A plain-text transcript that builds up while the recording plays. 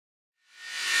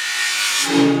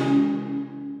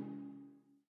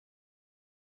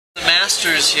The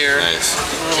masters here. Nice.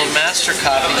 A little master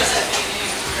copy.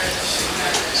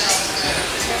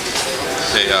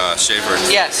 Hey, Shaver.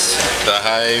 Yes. The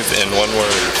Hive in one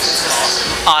word.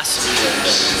 Awesome.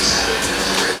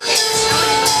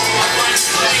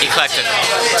 Eclectic.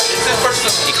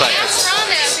 Eclectic.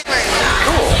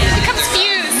 Cool. It becomes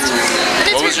fused.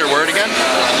 What was your word again?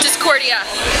 Discordia.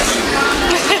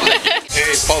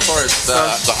 Hey, Paul Torres,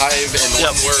 the Hive in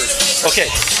one word. Okay.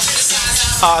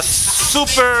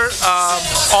 Super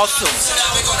awesome.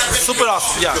 Super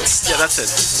awesome. Yeah, that's it.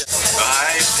 The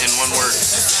Hive in one word.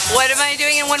 What am I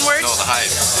doing in one word? No, the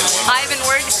Hive in one word. Hive in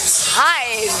word?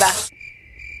 Hive.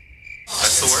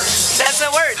 That's the word? That's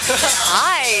the word.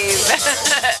 Hive.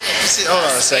 Hold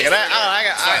on a second.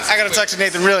 I gotta talk to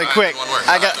Nathan really quick.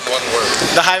 I got one word.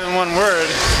 the Hive in one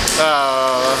word.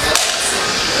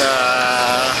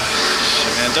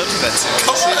 Man, don't do that to me.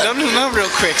 See, don't do no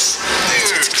real quicks.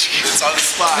 It's on the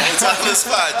spot. It's on the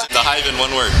spot. The Hive in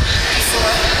one word.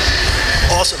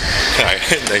 Awesome. Alright,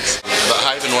 thanks. The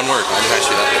Hive in one word. Why did I ask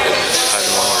you that? The Hive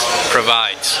in one word.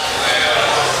 Provides.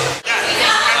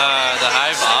 The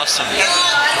Hive, awesome.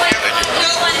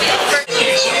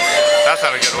 That's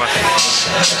not a good one.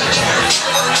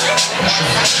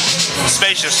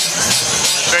 Spacious.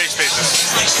 Very spacious.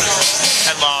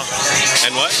 And long.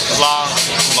 And what? Long.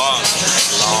 Long.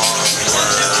 Long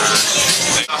word.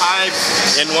 The Hive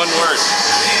in one word.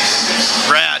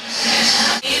 Rad.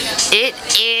 It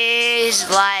is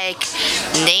like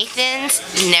Nathan's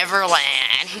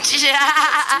Neverland. 2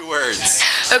 words.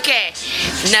 Okay,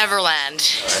 Neverland.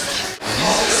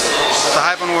 The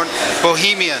Hive in one word.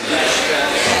 Bohemian. Alright,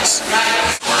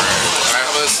 how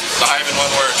about this? The Hive in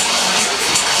one word.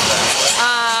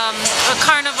 A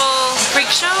carnival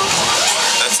freak show?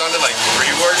 That sounded like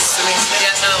 3 words to me.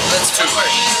 Yeah, no, that's 2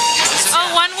 words. Oh,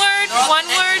 one word? One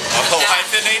word? Oh,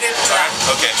 hyphenated? Alright,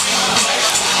 okay.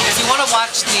 If you want to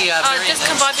watch the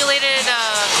Discombobulated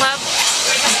club?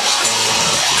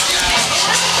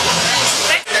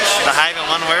 The Hive in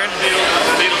one word.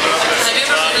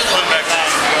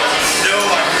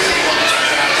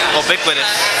 Ubiquitous.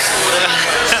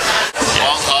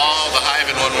 all the Hive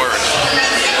in one word.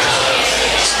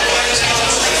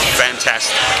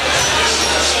 Fantastic.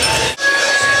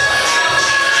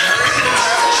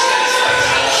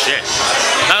 Shit.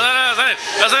 No, that's not it.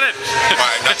 That's not it.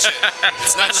 Alright, not shit.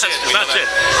 It's not shit. It's not shit.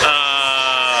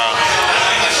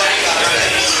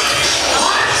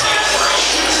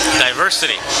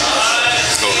 Diversity.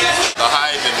 Cool. The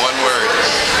Hive in one word.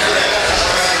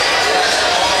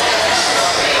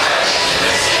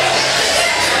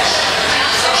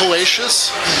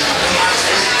 Hellacious?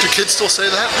 Do kids still say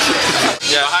that?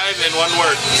 Yeah. The Hive in one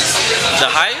word. The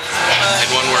Hive? In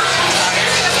one word.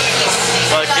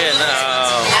 Fucking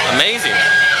amazing.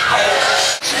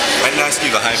 I didn't ask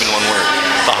you the Hive in one word.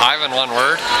 The Hive in one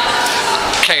word?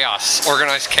 Chaos.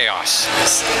 Organized chaos.